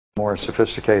more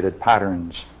sophisticated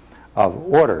patterns of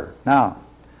order. Now,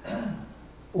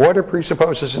 order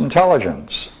presupposes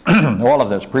intelligence. All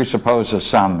of this presupposes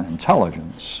some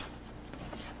intelligence.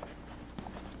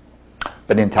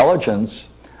 But intelligence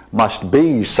must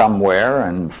be somewhere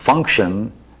and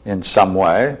function in some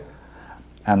way,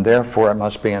 and therefore it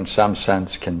must be in some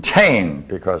sense contained,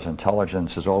 because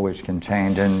intelligence is always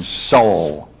contained in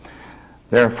soul.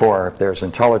 Therefore, if there's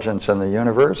intelligence in the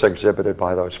universe exhibited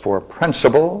by those four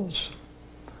principles,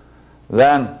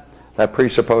 then that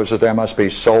presupposes there must be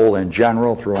soul in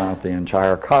general throughout the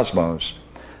entire cosmos.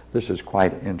 This is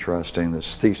quite interesting.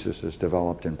 This thesis is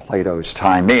developed in Plato's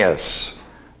Timaeus.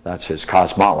 That's his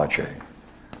cosmology.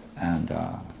 And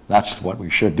that's what we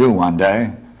should do one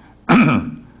day.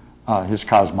 His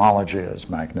cosmology is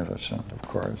magnificent, of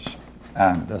course.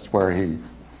 And that's where he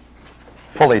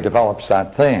fully develops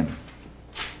that theme.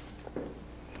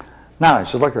 Now, he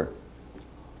says, look here.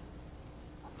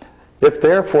 If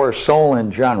therefore soul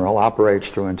in general operates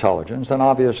through intelligence, then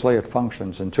obviously it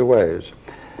functions in two ways.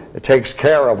 It takes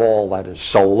care of all that is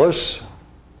soulless,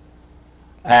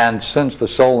 and since the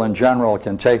soul in general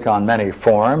can take on many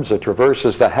forms, it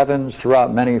traverses the heavens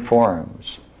throughout many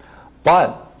forms.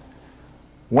 But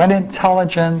when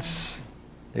intelligence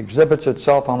exhibits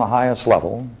itself on the highest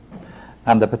level,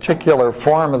 and the particular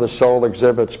form of the soul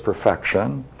exhibits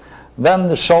perfection, then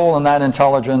the soul in that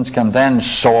intelligence can then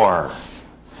soar.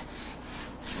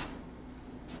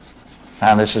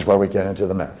 And this is where we get into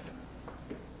the myth.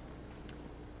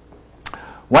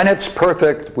 When it's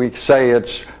perfect, we say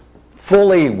it's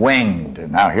fully winged.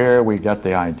 And now here we get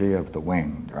the idea of the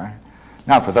winged, right?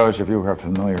 Now for those of you who are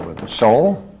familiar with the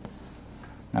soul,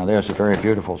 now there's a very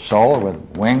beautiful soul with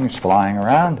wings flying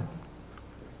around.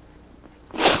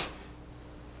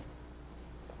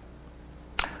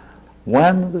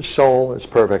 When the soul is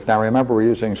perfect, now remember we're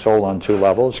using soul on two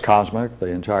levels, cosmic, the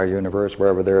entire universe,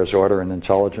 wherever there is order and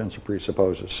intelligence, it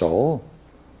presupposes soul,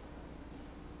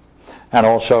 and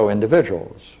also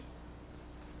individuals.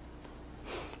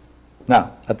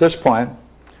 Now, at this point,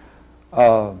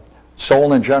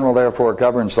 soul in general therefore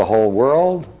governs the whole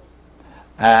world,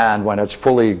 and when it's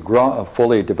fully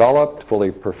developed,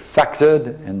 fully perfected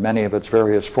in many of its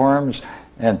various forms,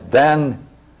 and then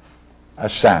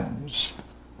ascends.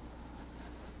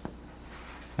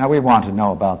 Now we want to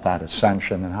know about that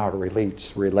ascension and how it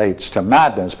relates to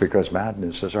madness, because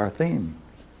madness is our theme.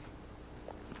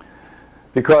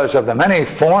 Because of the many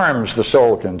forms the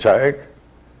soul can take,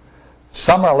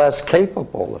 some are less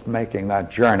capable of making that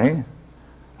journey,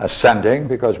 ascending,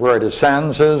 because where it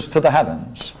ascends is to the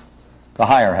heavens, the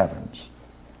higher heavens.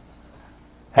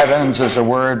 Heavens is a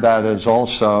word that is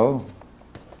also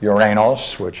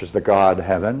Uranos, which is the god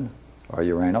heaven, or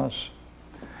Uranos.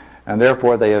 And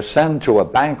therefore they ascend to a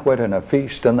banquet and a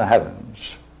feast in the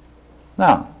heavens.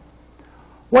 Now,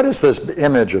 what is this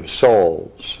image of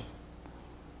souls?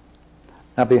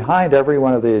 Now, behind every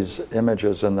one of these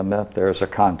images in the myth, there's a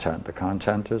content. The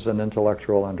content is an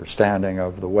intellectual understanding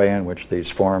of the way in which these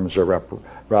forms are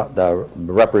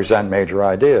represent major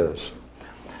ideas.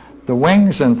 The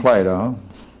wings in Plato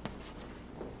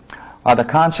are the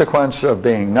consequence of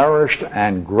being nourished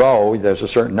and grow. There's a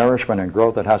certain nourishment and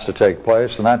growth that has to take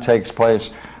place, and that takes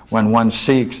place when one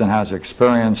seeks and has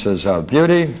experiences of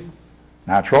beauty,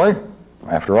 naturally,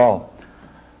 after all,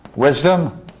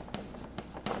 wisdom,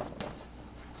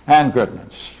 and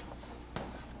goodness.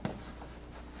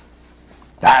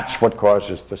 That's what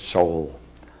causes the soul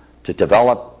to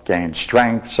develop, gain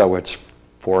strength, so it's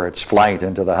for its flight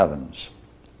into the heavens.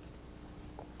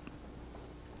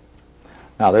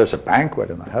 Now there's a banquet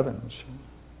in the heavens,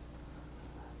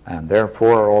 and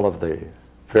therefore all of the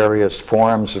various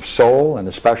forms of soul, and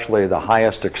especially the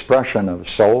highest expression of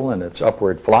soul in its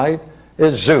upward flight,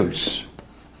 is Zeus.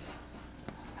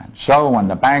 And so when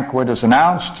the banquet is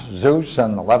announced, Zeus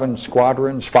and 11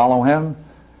 squadrons follow him,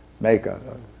 make a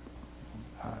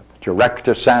direct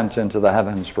descent into the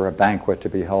heavens for a banquet to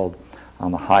be held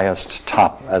on the highest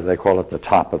top, as they call it, the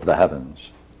top of the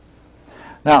heavens.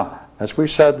 Now, as we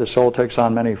said, the soul takes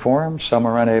on many forms. Some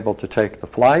are unable to take the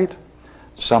flight.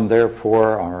 Some,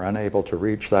 therefore, are unable to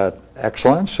reach that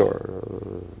excellence or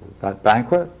that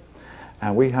banquet.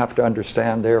 And we have to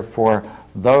understand, therefore,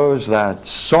 those that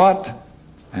sought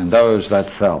and those that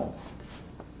fell.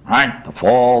 Right? The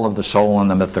fall of the soul in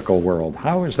the mythical world.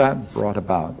 How is that brought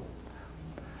about?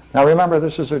 Now remember,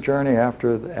 this is a journey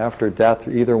after death.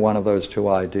 Either one of those two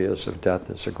ideas of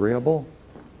death is agreeable.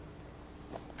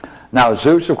 Now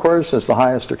Zeus, of course, is the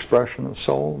highest expression of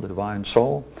soul, the divine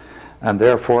soul. And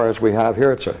therefore, as we have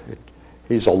here,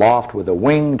 he's aloft with a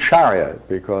winged chariot,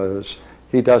 because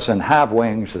he doesn't have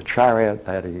wings. The chariot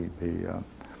that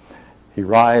He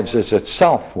rides is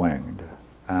itself winged,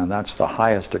 and that's the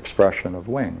highest expression of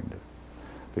winged,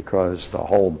 because the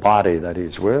whole body that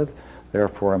he's with,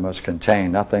 therefore, must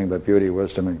contain nothing but beauty,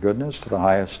 wisdom, and goodness to the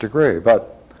highest degree.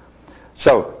 But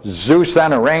so Zeus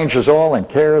then arranges all and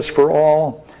cares for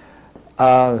all.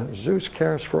 Zeus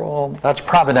cares for all. That's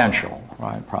providential,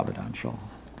 right? Providential.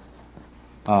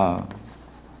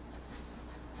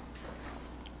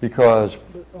 Because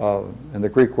in the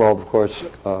Greek world, of course,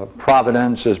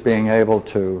 providence is being able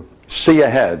to see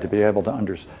ahead, to be able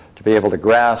to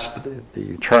grasp the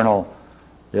eternal.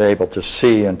 You're able to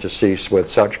see and to see with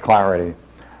such clarity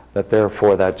that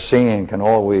therefore that seeing can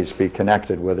always be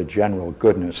connected with a general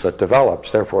goodness that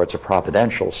develops. Therefore, it's a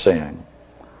providential seeing.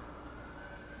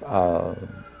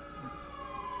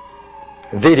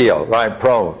 Video, right?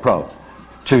 Pro.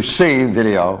 To see,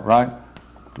 video, right?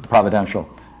 Providential.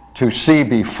 To see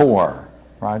before,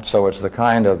 right? So it's the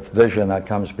kind of vision that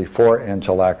comes before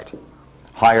intellect,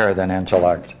 higher than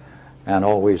intellect, and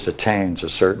always attains a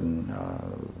certain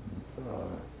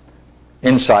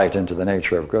insight into the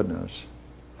nature of goodness.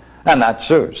 And that's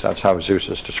Zeus. That's how Zeus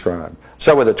is described.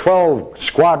 So with the 12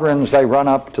 squadrons, they run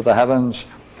up to the heavens,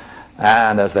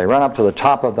 and as they run up to the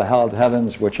top of the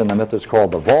heavens, which in the myth is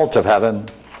called the vault of heaven,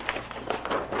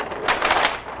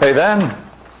 they then,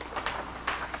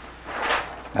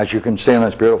 as you can see in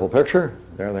this beautiful picture,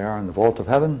 there they are in the vault of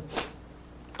heaven,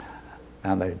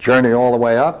 and they journey all the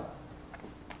way up,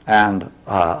 and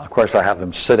of course I have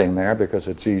them sitting there because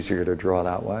it's easier to draw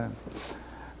that way.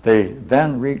 They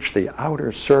then reach the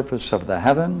outer surface of the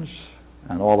heavens,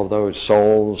 and all of those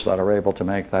souls that are able to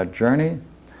make that journey,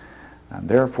 and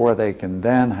therefore they can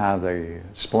then have a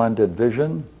splendid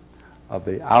vision of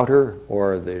the outer,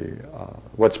 or the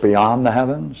what's beyond the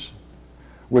heavens,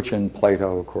 which in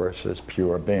Plato, of course, is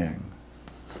pure being.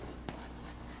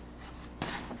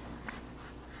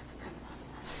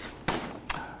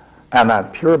 And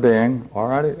that pure being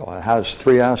already has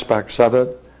three aspects of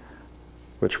it,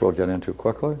 which we'll get into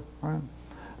quickly. Right?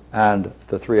 And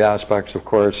the three aspects, of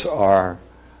course, are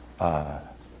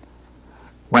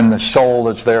when the soul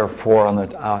is therefore on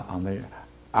the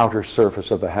outer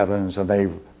surface of the heavens, and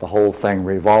the whole thing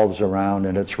revolves around,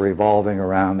 and it's revolving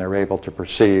around, they're able to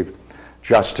perceive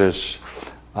justice,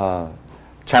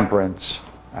 temperance,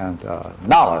 and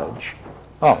knowledge.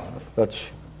 Oh, that's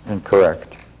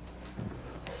incorrect.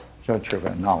 Judgment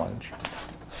and knowledge.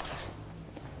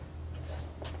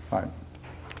 Right.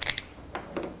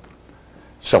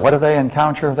 So what do they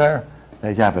encounter there?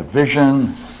 They have a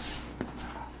vision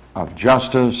of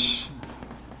justice,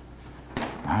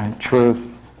 right, truth,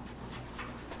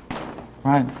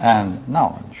 right, and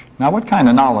knowledge. Now, what kind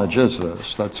of knowledge is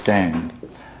this that's gained?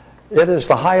 It is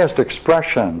the highest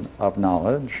expression of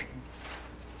knowledge,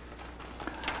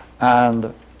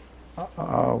 and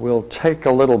we'll take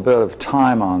a little bit of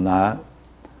time on that.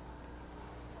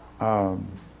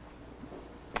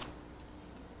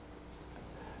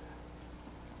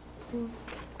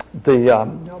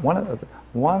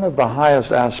 One of the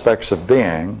highest aspects of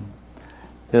being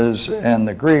is, in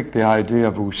the Greek, the idea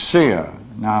of ousia.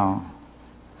 Now,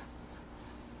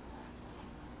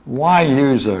 why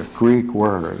use a Greek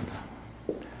word?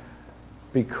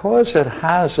 Because it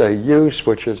has a use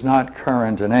which is not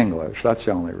current in English. That's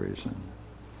the only reason.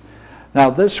 Now,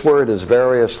 this word is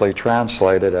variously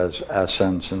translated as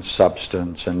essence and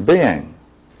substance and being.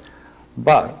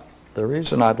 But the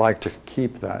reason I'd like to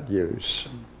keep that use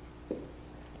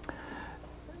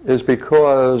is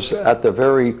because at the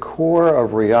very core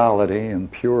of reality and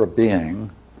pure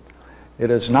being, it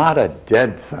is not a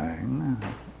dead thing.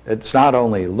 It's not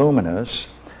only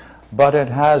luminous, but it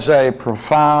has a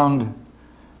profound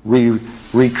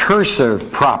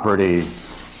recursive property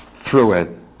through it,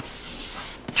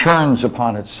 turns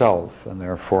upon itself, and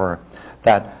therefore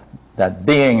that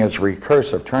being is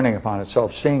recursive, turning upon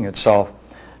itself, seeing itself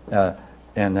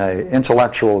in an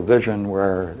intellectual vision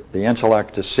where the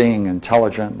intellect is seeing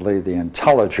intelligently the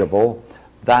intelligible.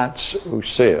 That's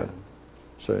ousia.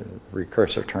 So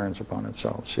recursive turns upon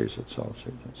itself, sees itself,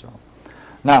 sees itself.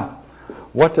 Now,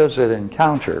 what does it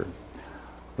encounter?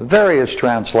 Various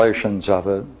translations of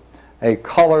it: a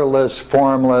colorless,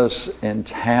 formless,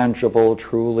 intangible,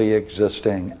 truly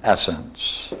existing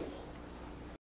essence.